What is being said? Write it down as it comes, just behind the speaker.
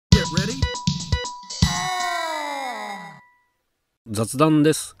雑談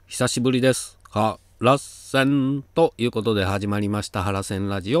です。久しぶりです。ハラセンということで始まりましたハラセン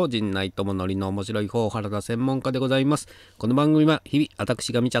ラジオ、陣内智則の面白い方原田専門家でございます。この番組は日々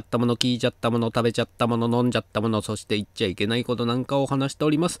私が見ちゃったもの、聞いちゃったもの、食べちゃったもの、飲んじゃったもの、そして言っちゃいけないことなんかを話してお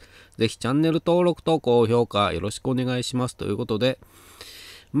ります。ぜひチャンネル登録と高評価よろしくお願いしますということで、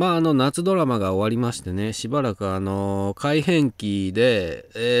夏ドラマが終わりましてね、しばらく改編期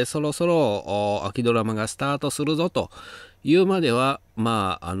で、そろそろ秋ドラマがスタートするぞというまではフ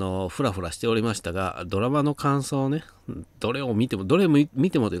ラフラしておりましたが、ドラマの感想ね、どれ見てもと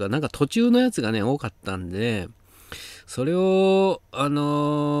いうか、なんか途中のやつがね多かったんで、それを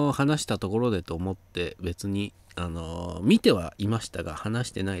話したところでと思って別に見てはいましたが、話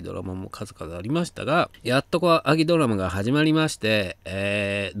してないドラマも数々ありましたが、やっと秋ドラマが始まりまして、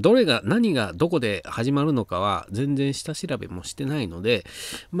どれが何がどこで始まるのかは全然下調べもしてないので、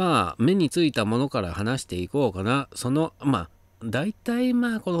目についたものから話していこうかな。大体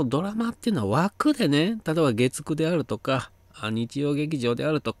このドラマっていうのは枠でね、例えば月9であるとか日曜劇場で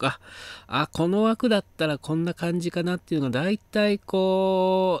あるとか、この枠だったらこんな感じかなっていうのが大体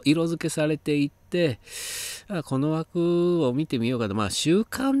こう色付けされていって、この枠を見てみようかと、習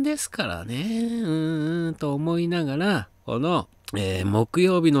慣ですからねと思いながら、この、木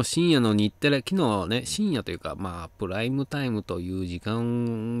曜日の深夜の日テレ、昨日ね深夜というかプライムタイムという時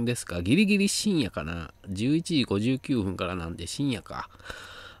間ですか、ギリギリ深夜かな、11時59分からなんで深夜か、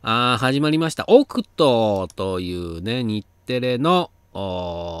始まりましたオクトーというね日テレの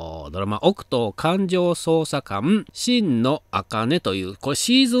ドラマ、オクトー感情捜査官真の茜という、これ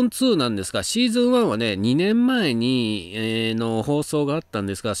シーズン2なんですが、シーズン1はね2年前に、の放送があったん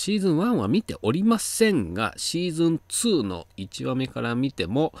ですが、シーズン1は見ておりませんが、シーズン2の1話目から見て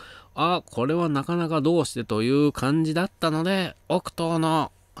もこれはなかなかどうしてという感じだったので、オクトー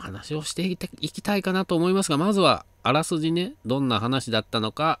の話をしていきたいかなと思いますが、まずはあらすじね、どんな話だった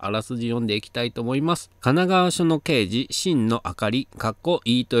のかあらすじ読んでいきたいと思います。神奈川署の刑事真のあかり飯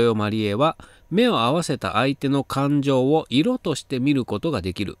豊まりえは、目を合わせた相手の感情を色として見ることが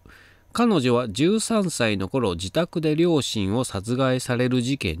できる。彼女は13歳の頃、自宅で両親を殺害される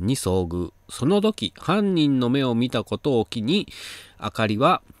事件に遭遇。その時犯人の目を見たことを機に、あかり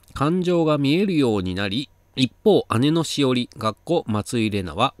は感情が見えるようになり、一方姉のしおり松井玲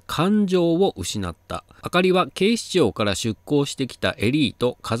奈は感情を失った。あかりは警視庁から出向してきたエリー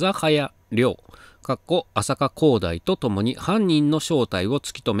ト風早亮浅香光大と共に犯人の正体を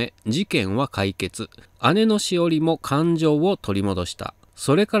突き止め、事件は解決。姉のしおりも感情を取り戻した。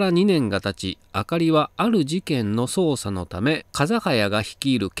それから2年が経ち、あかりはある事件の捜査のため、風早が率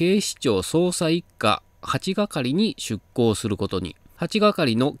いる警視庁捜査一課8係に出向することに。8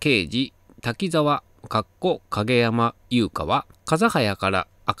係の刑事滝沢影山優香は風早から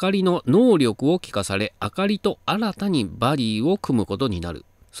あかりの能力を聞かされ、あかりと新たにバディを組むことになる。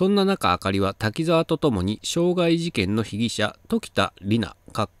そんな中、あかりは滝沢と共に傷害事件の被疑者時田里奈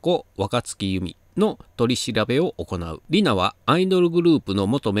若月由美の取り調べを行う。里奈はアイドルグループの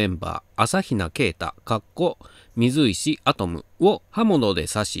元メンバー朝比奈啓太水石アトムを刃物で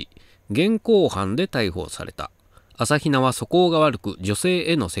刺し、現行犯で逮捕された。朝比奈は素行が悪く、女性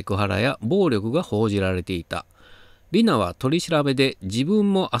へのセクハラや暴力が報じられていた。里奈は取り調べで自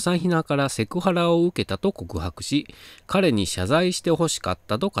分も朝比奈からセクハラを受けたと告白し、彼に謝罪してほしかっ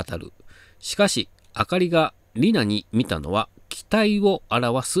たと語る。しかし、あかりが里奈に見たのは期待を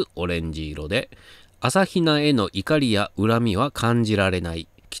表すオレンジ色で、朝比奈への怒りや恨みは感じられない。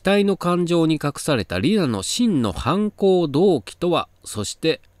期待の感情に隠された里奈の真の犯行動機とは、そし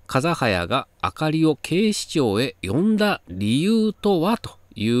て風早があかりを警視庁へ呼んだ理由とはと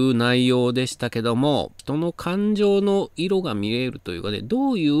いう内容でしたけども、人の感情の色が見えるというかね、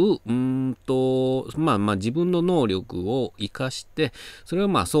どういう自分の能力を生かして、それを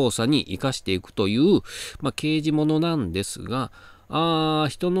捜査に生かしていくという、刑事ものなんですが、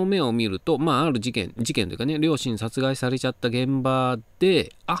人の目を見ると、ある事件というかね、両親殺害されちゃった現場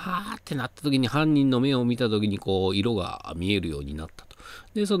でってなった時に、犯人の目を見た時にこう色が見えるようになったと。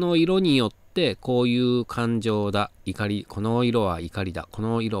でその色によってこういう感情だ、怒り、この色は怒りだ、こ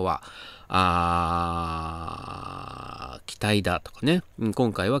の色は期待だとかね、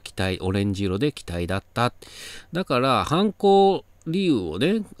今回は期待、オレンジ色で期待だった。だから犯行理由を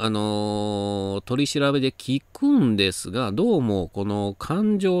ね、取り調べで聞くんですが、どうもこの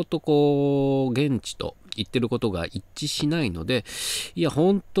感情とこう現地と言ってることが一致しないので、いや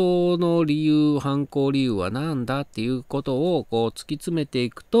本当の理由、犯行理由は何だっていうことをこう突き詰めてい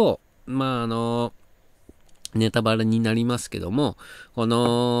くと、ネタバレになりますけども、こ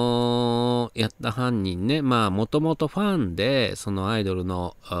のやった犯人ね、まあもともとファンで、そのアイドル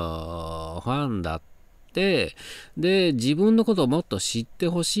のファンだって、で、自分のことをもっと知って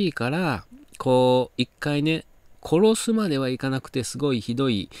ほしいから、こう、一回ね、殺すまではいかなくて、すごいひど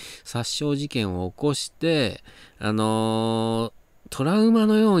い殺傷事件を起こして、トラウマ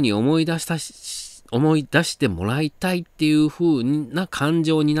のように思い出してもらいたいっていう風な感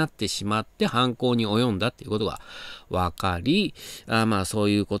情になってしまって犯行に及んだっていうことが分かり、まあそう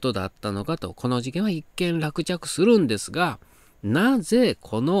いうことだったのかと、この事件は一見落着するんですが、なぜ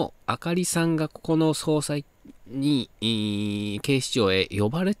このあかりさんがここの捜査に警視庁へ呼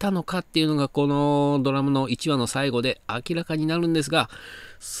ばれたのかっていうのがこのドラマの1話の最後で明らかになるんですが、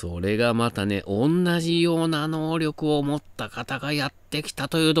それがまたね、同じような能力を持った方がやってきた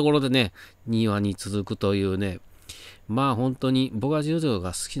というところでね、2話に続くというね、まあ本当に僕はジョジョ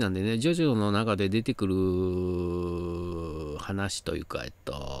が好きなんでね、ジョジョの中で出てくる話というか、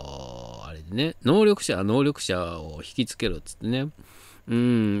あれでね、能力者は能力者を引きつけるっつってね、ジ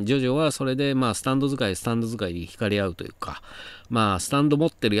ョジョはそれでまあスタンド使いに惹かれ合うというか、まあスタンド持っ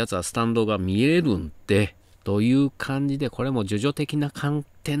てるやつはスタンドが見えるんで、という感じで、これもジョジョ的な観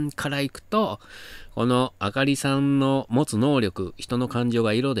点からいくと、このあかりさんの持つ能力、人の感情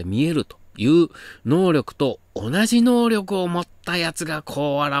が色で見えるという能力と同じ能力を持ったやつが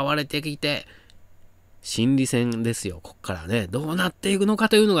こう現れてきて、心理戦ですよ。こっからね、どうなっていくのか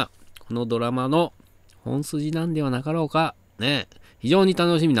というのが、このドラマの本筋なんではなかろうか。ね、非常に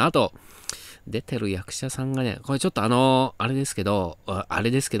楽しみな。あと、出てる役者さんがね、これちょっとあれですけど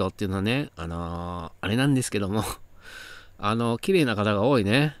っていうのはね、あれなんですけども、綺麗な方が多い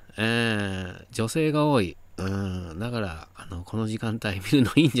ね。女性が多い。だから、この時間帯見る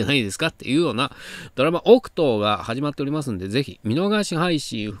のいいんじゃないですかっていうようなドラマ、オクトーが始まっておりますんで、ぜひ見逃し配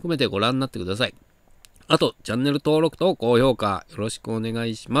信含めてご覧になってください。あと、チャンネル登録と高評価よろしくお願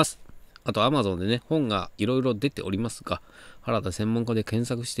いします。あと、Amazon でね、本がいろいろ出ておりますが、原田専門家で検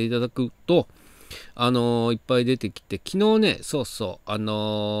索していただくと、いっぱい出てきて、昨日ね、そうそう、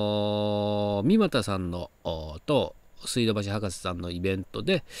三又さんのと、水道橋博士さんのイベント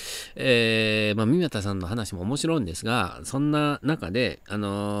で、三又さんの話も面白いんですが、そんな中で、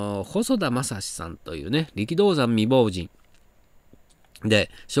細田正史さんというね、力道山未亡人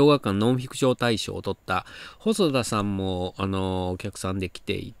で、小学館ノンフィクション大賞を取った細田さんも、お客さんで来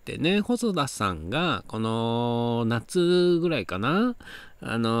ていてね、細田さんが、この夏ぐらいかな、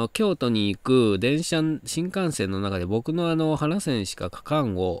京都に行く新幹線の中で僕のハラセンしか書か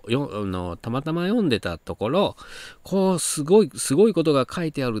んをたまたま読んでたところ、こう、すごいことが書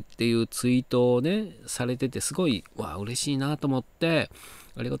いてあるっていうツイートをね、されてて、すごい、嬉しいなと思って、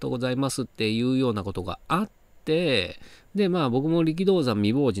ありがとうございますっていうようなことがあって、で、まあ僕も力道山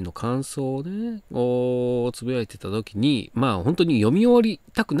未亡人の感想をね、つぶやいてた時に、まあ本当に読み終わり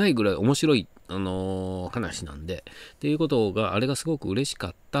たくないぐらい面白い、話なんで、っていうことが、あれがすごく嬉しか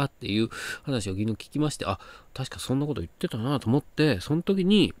ったっていう話を昨日聞きまして、あ、確かそんなこと言ってたなと思って、その時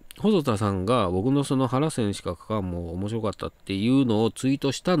に、細田さんが僕のその原線しか書かんも面白かったっていうのをツイー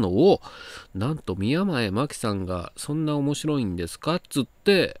トしたのを、なんと宮前真紀さんがそんな面白いんですかっつっ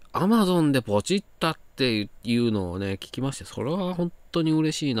て、Amazon でポチったっていうのをね、聞きまして、それは本当に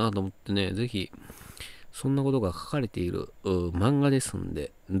嬉しいなと思ってね、ぜひ、そんなことが書かれている漫画ですん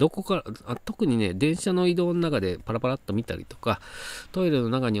で、どこから特にね、電車の移動の中でパラパラっと見たりとか、トイレの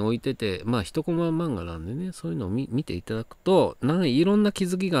中に置いてて、まあ一コマ漫画なんでね、そういうのを見ていただくと、いろんな気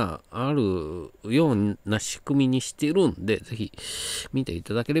づきがあるような仕組みにしているんで、ぜひ見てい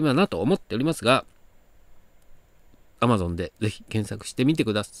ただければなと思っておりますが、Amazon でぜひ検索してみて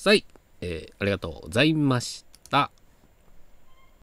ください。ありがとうございました。